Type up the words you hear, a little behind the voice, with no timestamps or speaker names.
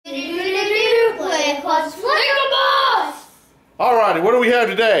Boss! Boss! Alrighty, what do we have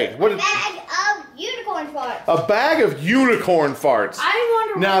today? What A bag of unicorn farts. A bag of unicorn farts. I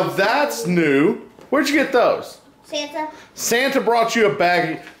wonder. Now that's new. Where'd you get those? Santa. Santa brought you a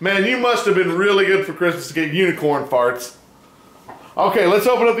bag. Man, you must have been really good for Christmas to get unicorn farts. Okay, let's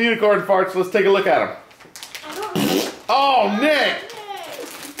open up the unicorn farts. Let's take a look at them. Oh, Nick!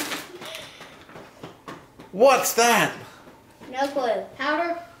 What's that? No clue.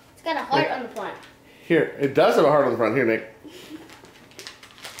 Powder. It's got a heart on the front. Here, it does have a heart on the front. Here, Nick.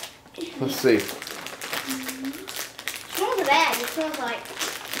 Let's see. Smell the bag. It smells like.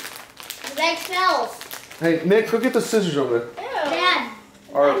 The bag smells. Hey, Nick, go get the scissors over there. Ew. Dad.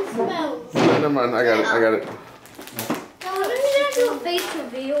 Or, Smells. never mind, I got it, I got it. Now, when are you gonna do a face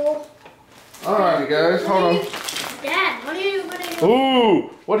reveal? Alrighty, guys, hold on. Dad, what are you gonna do? Ooh,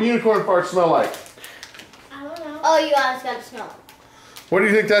 what do unicorn farts smell like? I don't know. Oh, you guys gotta smell it. What do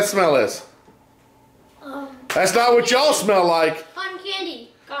you think that smell is? That's not what y'all smell like. Cotton candy.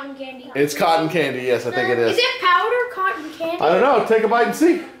 Cotton candy. It's cotton candy, yes, I think it is. Is it powder cotton candy? I don't know, take a bite and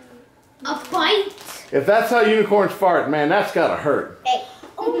see. A bite? If that's how unicorns fart, man, that's gotta hurt. Hey.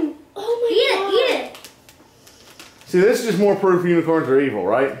 Oh my god. Eat it. See, this is just more proof unicorns are evil,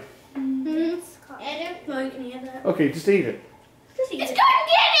 right? Mm-hmm. Andrew? No, you can eat that. Okay, just eat it. Just eat it. It's cotton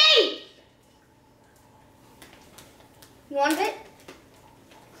candy! You want it?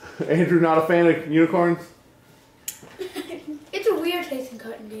 Andrew, not a fan of unicorns? It's a weird tasting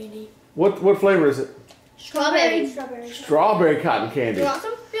cotton candy. What flavor is it? Strawberry. Strawberry cotton candy. You want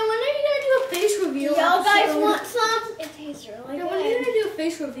some? Bill, when are you gonna do a face reveal? Y'all guys want some? It tastes really Bill, when are you gonna do a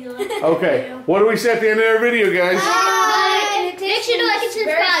face reveal? Okay, what do we say at the end of our video, guys? Bye. Make sure to like and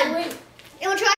subscribe. And we'll try